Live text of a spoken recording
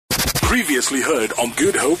Previously heard on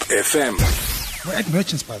Good Hope FM. We're at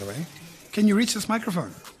Merchants, by the way. Can you reach this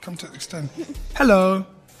microphone? Come to extend. Hello.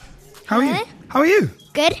 How are you? How are you?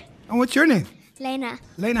 Good. And what's your name? Leyna.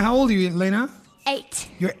 Leyna, how old are you, Leyna? 8.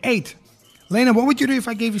 You're 8. Leyna, what would you do if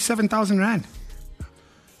I gave you 7,000 rand?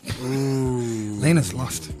 Lena's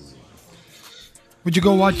lost. Would you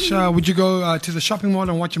go watch? Would you go to the shopping mall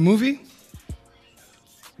and watch a movie?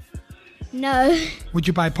 No. Would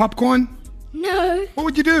you buy popcorn? No. What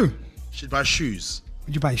would you do? She'd buy shoes.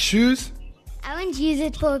 Would you buy shoes? I wouldn't use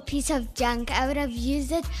it for a piece of junk. I would have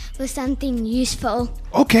used it for something useful.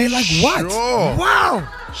 Okay, like what? Sure. Wow.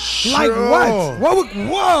 Sure. Like what?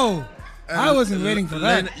 Whoa. I wasn't waiting for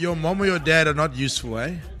that. Your mom or your dad are not useful,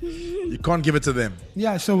 eh? You can't give it to them.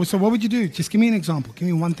 Yeah, so what would you do? Just give me an example. Give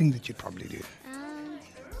me one thing that you'd probably do.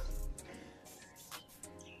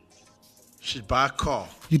 She'd buy a car.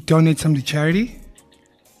 You'd donate some to charity?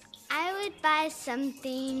 I would buy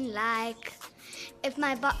something like, if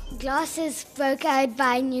my glasses broke, I would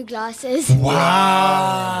buy new glasses.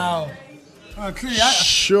 Wow.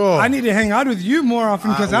 Sure. I need to hang out with you more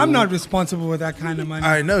often because I'm not responsible with that kind of money.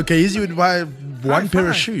 I know. Kyeezi would buy one pair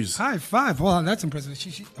of shoes. High five. Well, that's impressive.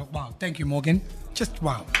 Oh, wow. Thank you, Morgan. Just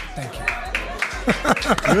wow. Thank you.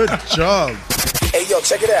 Good job. Hey, yo,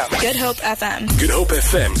 check it out. Good Hope FM.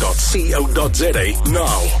 GoodHopeFM.co.za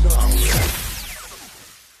now.